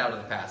teeth out of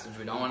the passage.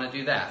 We don't want to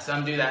do that.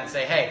 Some do that and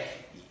say, hey,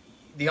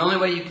 the only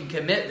way you can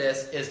commit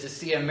this is to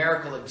see a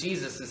miracle of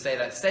Jesus and say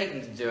that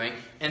Satan's doing,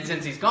 and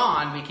since he's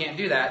gone, we can't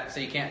do that, so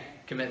you can't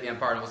commit the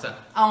unpardonable sin.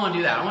 I don't want to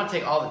do that. I want to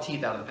take all the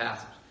teeth out of the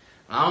passage.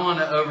 I don't want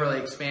to overly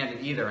expand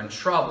it either and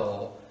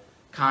trouble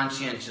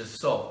conscientious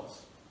souls.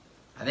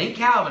 I think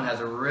Calvin has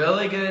a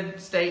really good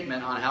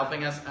statement on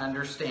helping us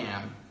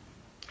understand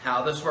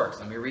how this works.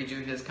 Let me read you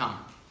his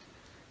comment.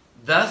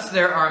 Thus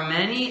there are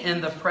many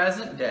in the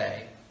present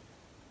day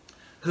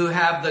who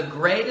have the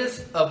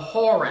greatest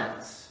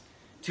abhorrence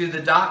to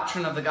the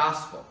doctrine of the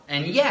gospel.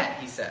 And yet,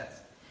 he says,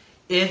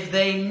 if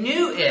they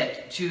knew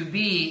it to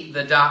be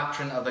the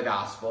doctrine of the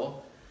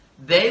gospel,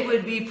 they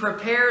would be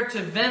prepared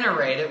to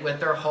venerate it with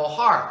their whole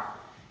heart.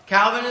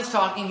 Calvin is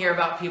talking here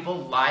about people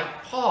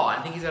like Paul. I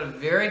think he's got a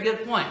very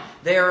good point.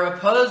 They are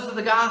opposed to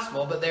the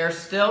gospel, but they are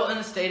still in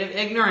a state of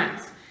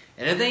ignorance.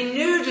 And if they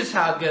knew just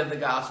how good the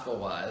gospel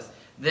was,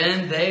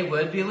 then they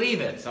would believe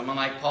it. Someone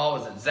like Paul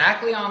was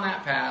exactly on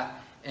that path,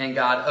 and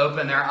God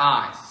opened their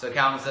eyes. So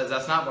Calvin says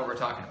that's not what we're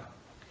talking about.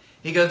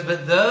 He goes,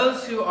 but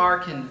those who are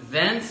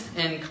convinced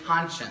in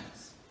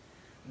conscience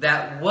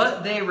that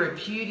what they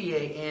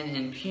repudiate and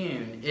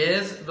impugn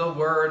is the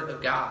word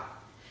of God,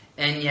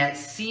 and yet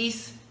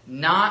cease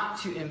not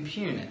to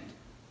impugn it,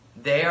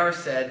 they are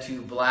said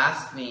to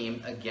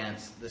blaspheme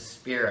against the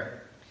Spirit,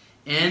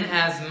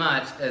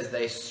 inasmuch as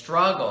they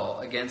struggle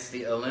against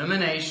the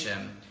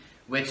illumination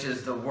which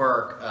is the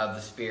work of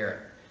the Spirit.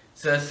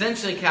 So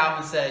essentially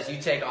Calvin says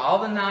you take all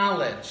the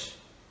knowledge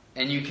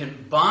and you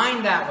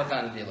combine that with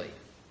unbelief,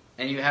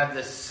 and you have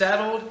this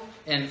settled,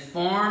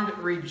 informed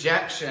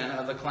rejection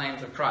of the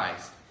claims of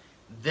Christ,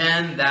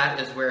 then that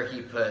is where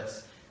he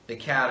puts the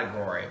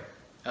category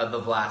of the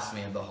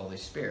blasphemy of the Holy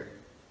Spirit.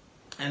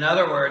 In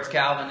other words,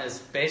 Calvin is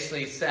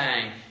basically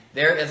saying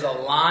there is a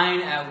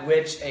line at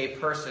which a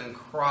person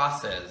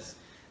crosses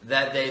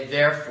that they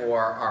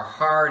therefore are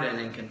hardened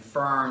and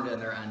confirmed in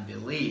their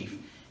unbelief,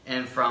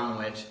 and from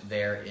which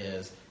there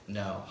is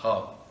no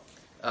hope.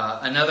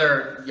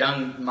 Another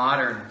young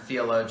modern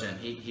theologian,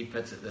 he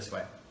puts it this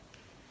way.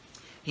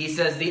 He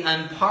says, the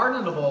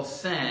unpardonable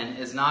sin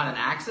is not an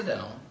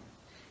accidental,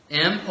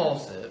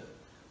 impulsive,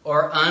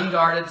 or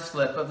unguarded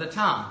slip of the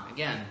tongue.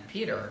 Again,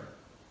 Peter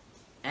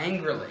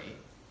angrily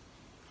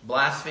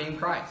blasphemed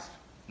Christ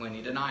when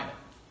he denied it.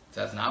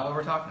 So that's not what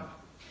we're talking about.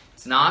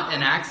 It's not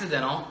an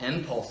accidental,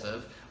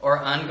 impulsive, or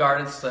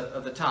unguarded slip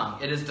of the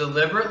tongue. It is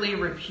deliberately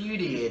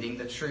repudiating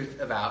the truth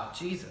about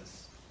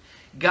Jesus.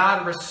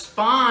 God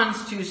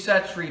responds to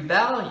such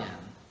rebellion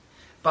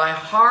by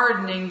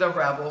hardening the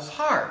rebel's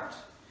heart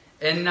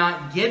and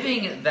not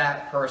giving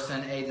that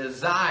person a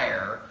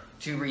desire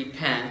to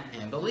repent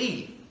and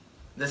believe.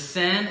 The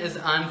sin is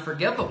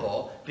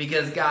unforgivable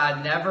because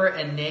God never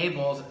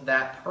enables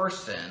that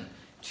person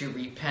to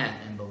repent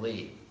and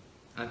believe.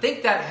 I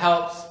think that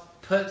helps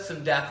put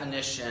some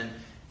definition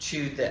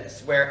to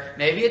this, where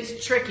maybe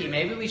it's tricky.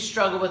 Maybe we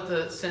struggle with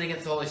the sin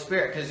against the Holy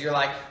Spirit because you're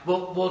like,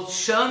 well,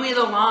 show me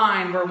the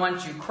line where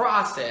once you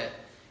cross it,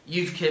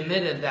 you've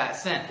committed that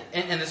sin.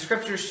 And the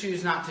scriptures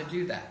choose not to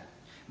do that.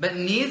 But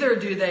neither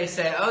do they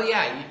say, oh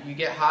yeah, you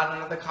get hot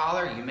under the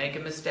collar, you make a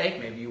mistake,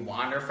 maybe you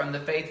wander from the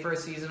faith for a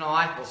season of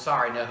life. Well,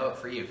 sorry, no hope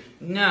for you.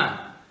 No,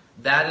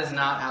 that is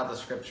not how the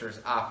scriptures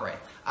operate.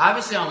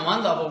 Obviously, on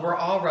one level, we're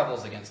all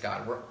rebels against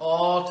God. We're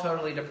all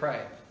totally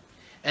depraved.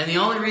 And the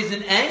only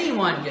reason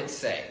anyone gets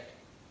saved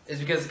is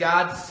because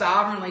God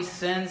sovereignly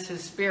sends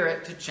His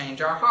Spirit to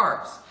change our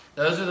hearts.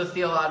 Those are the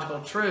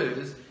theological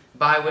truths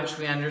by which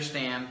we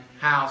understand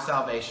how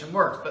salvation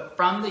works. But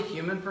from the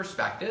human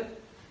perspective,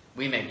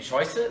 we make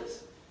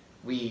choices,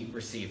 we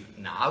receive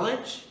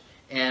knowledge,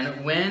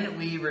 and when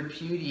we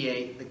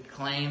repudiate the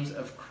claims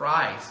of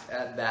Christ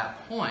at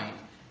that point,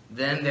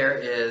 then there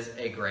is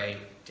a great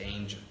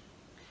danger.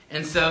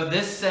 And so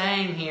this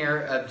saying here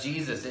of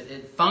Jesus,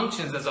 it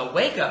functions as a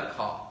wake-up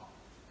call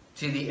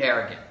to the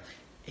arrogant.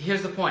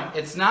 Here's the point.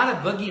 It's not a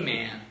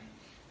boogeyman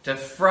to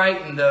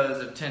frighten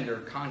those of tender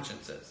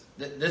consciences.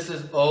 This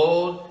is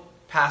old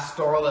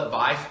pastoral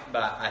advice,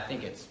 but I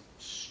think it's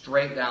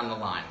straight down the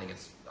line. I think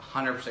it's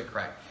 100%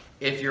 correct.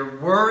 If you're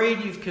worried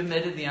you've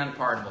committed the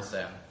unpardonable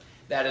sin,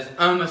 that is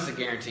almost a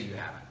guarantee you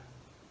haven't.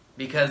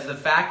 Because the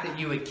fact that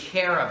you would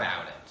care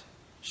about it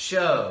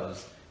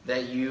shows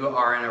that you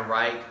are in a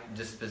right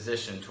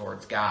disposition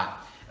towards God.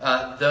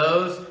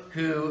 Those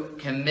who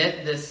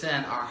commit this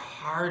sin are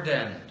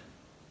hardened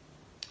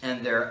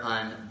in their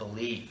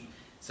unbelief.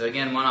 So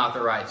again, one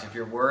author writes, if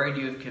you're worried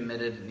you have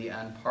committed the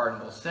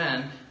unpardonable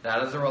sin,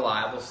 that is a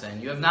reliable sin.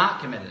 You have not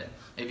committed it.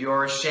 If you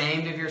are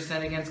ashamed of your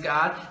sin against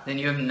God, then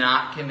you have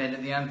not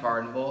committed the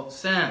unpardonable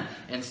sin.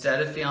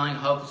 Instead of feeling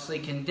hopelessly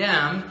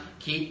condemned,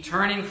 keep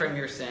turning from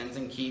your sins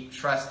and keep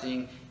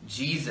trusting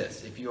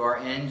Jesus. If you are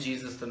in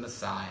Jesus the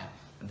Messiah,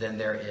 then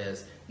there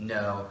is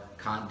no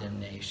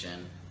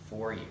condemnation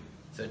for you.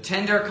 So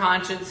tender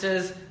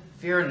consciences,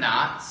 fear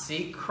not,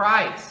 seek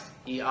Christ.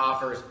 He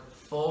offers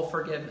full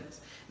forgiveness.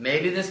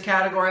 Maybe this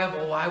category of,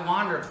 I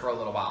wandered for a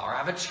little while, or I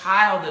have a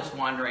child that's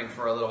wandering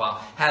for a little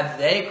while. Have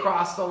they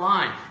crossed the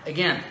line?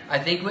 Again, I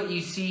think what you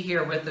see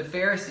here with the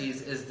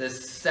Pharisees is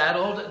this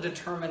settled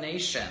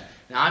determination,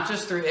 not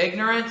just through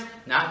ignorance,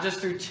 not just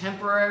through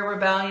temporary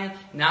rebellion,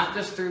 not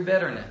just through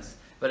bitterness,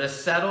 but a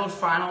settled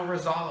final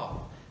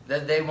resolve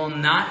that they will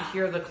not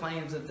hear the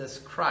claims of this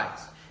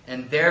Christ,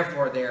 and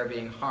therefore they are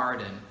being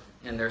hardened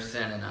in their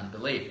sin and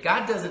unbelief.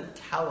 God doesn't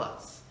tell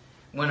us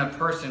when a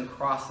person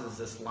crosses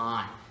this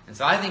line. And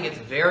so I think it's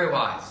very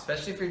wise,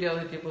 especially if you're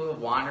dealing with people who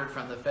have wandered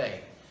from the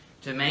faith,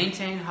 to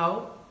maintain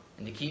hope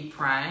and to keep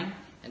praying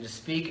and to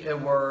speak a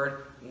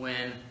word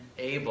when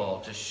able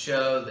to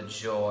show the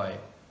joy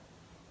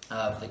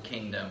of the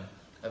kingdom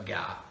of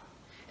God.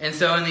 And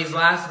so in these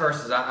last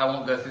verses, I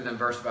won't go through them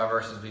verse by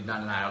verse as we've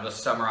done tonight. I'll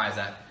just summarize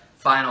that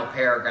final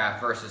paragraph,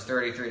 verses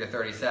 33 to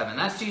 37.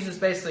 That's Jesus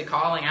basically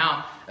calling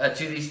out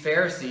to these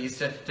Pharisees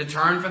to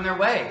turn from their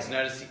ways.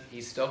 Notice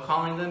he's still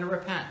calling them to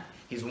repent.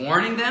 He's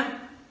warning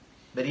them,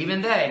 but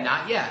even they,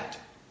 not yet,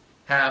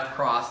 have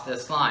crossed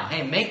this line.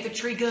 Hey, make the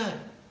tree good,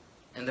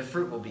 and the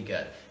fruit will be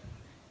good.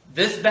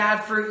 This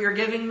bad fruit you're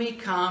giving me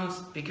comes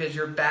because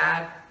you're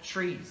bad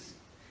trees.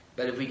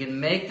 But if we can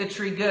make the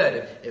tree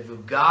good, if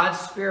God's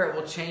Spirit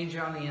will change you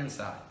on the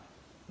inside,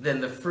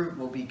 then the fruit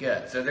will be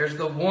good. So there's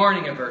the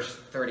warning of verse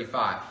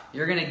 35.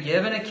 You're going to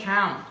give an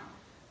account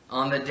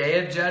on the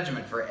day of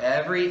judgment for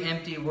every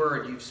empty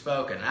word you've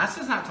spoken. And that's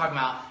just not talking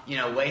about,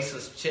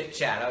 wasteless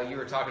chit-chat. Oh, you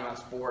were talking about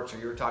sports, or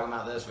you were talking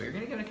about this. Well, you're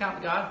going to give an account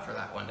to God for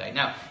that one day.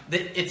 No,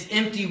 it's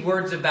empty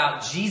words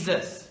about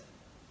Jesus.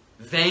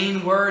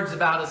 Vain words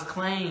about his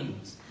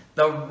claims.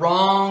 The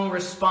wrong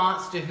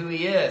response to who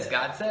he is.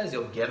 God says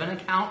you'll give an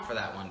account for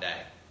that one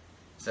day.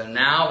 So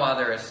now, while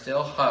there is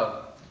still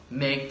hope,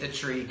 make the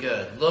tree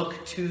good.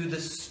 Look to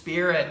the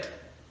Spirit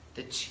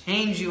to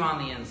change you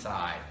on the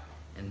inside.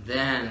 And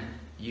then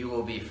you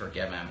will be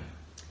forgiven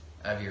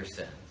of your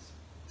sins.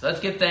 So let's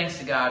give thanks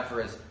to God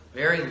for his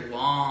very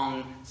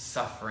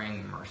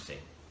long-suffering mercy.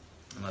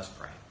 And let's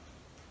pray.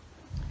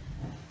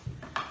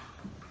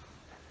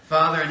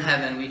 Father in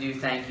heaven, we do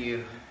thank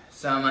you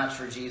so much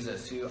for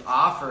Jesus, who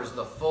offers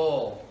the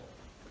full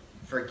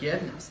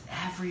forgiveness.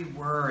 Every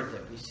word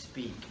that we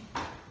speak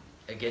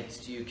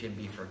against you can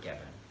be forgiven.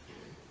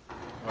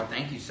 Lord,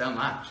 thank you so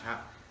much.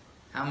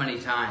 How many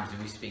times do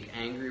we speak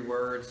angry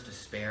words,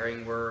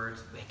 despairing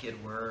words,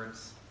 wicked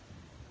words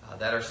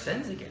that are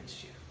sins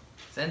against you?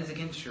 Sins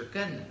against your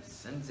goodness,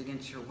 sins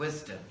against your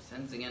wisdom,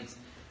 sins against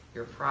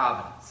your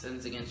providence,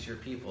 sins against your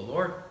people.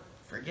 Lord,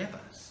 forgive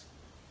us.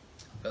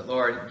 But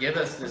Lord, give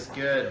us this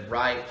good,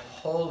 right,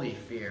 holy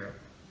fear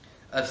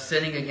of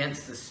sinning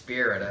against the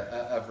Spirit,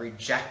 of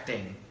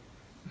rejecting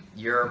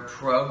your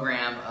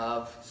program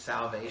of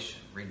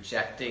salvation,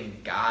 rejecting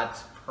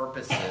God's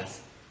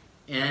purposes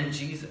in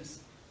Jesus,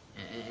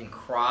 and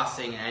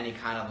crossing any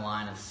kind of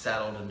line of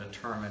settled and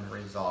determined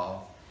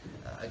resolve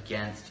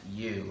against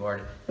you.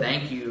 Lord,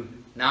 thank you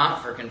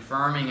not for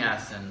confirming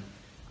us in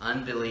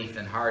unbelief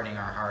and hardening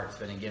our hearts,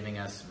 but in giving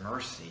us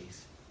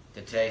mercies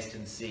to taste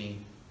and see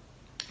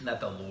that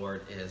the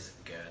Lord is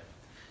good.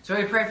 So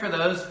we pray for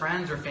those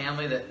friends or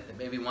family that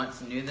maybe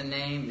once knew the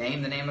name,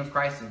 named the name of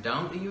Christ and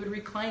don't, that you would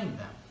reclaim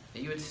them,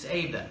 that you would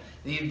save them,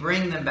 that you'd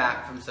bring them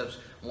back from such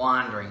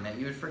wandering, that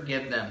you would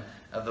forgive them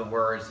of the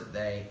words that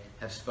they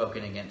have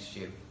spoken against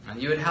you.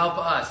 And you would help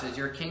us as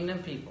your kingdom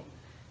people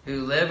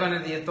who live under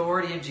the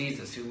authority of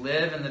Jesus, who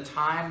live in the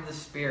time of the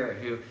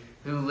Spirit,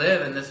 who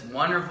live in this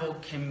wonderful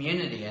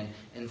community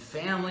and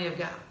family of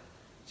God,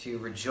 to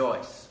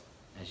rejoice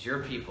as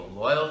your people,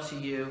 loyal to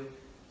you,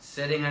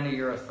 sitting under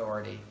your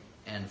authority,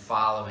 and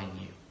following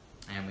you.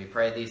 And we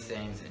pray these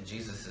things in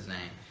Jesus'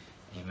 name.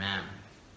 Amen.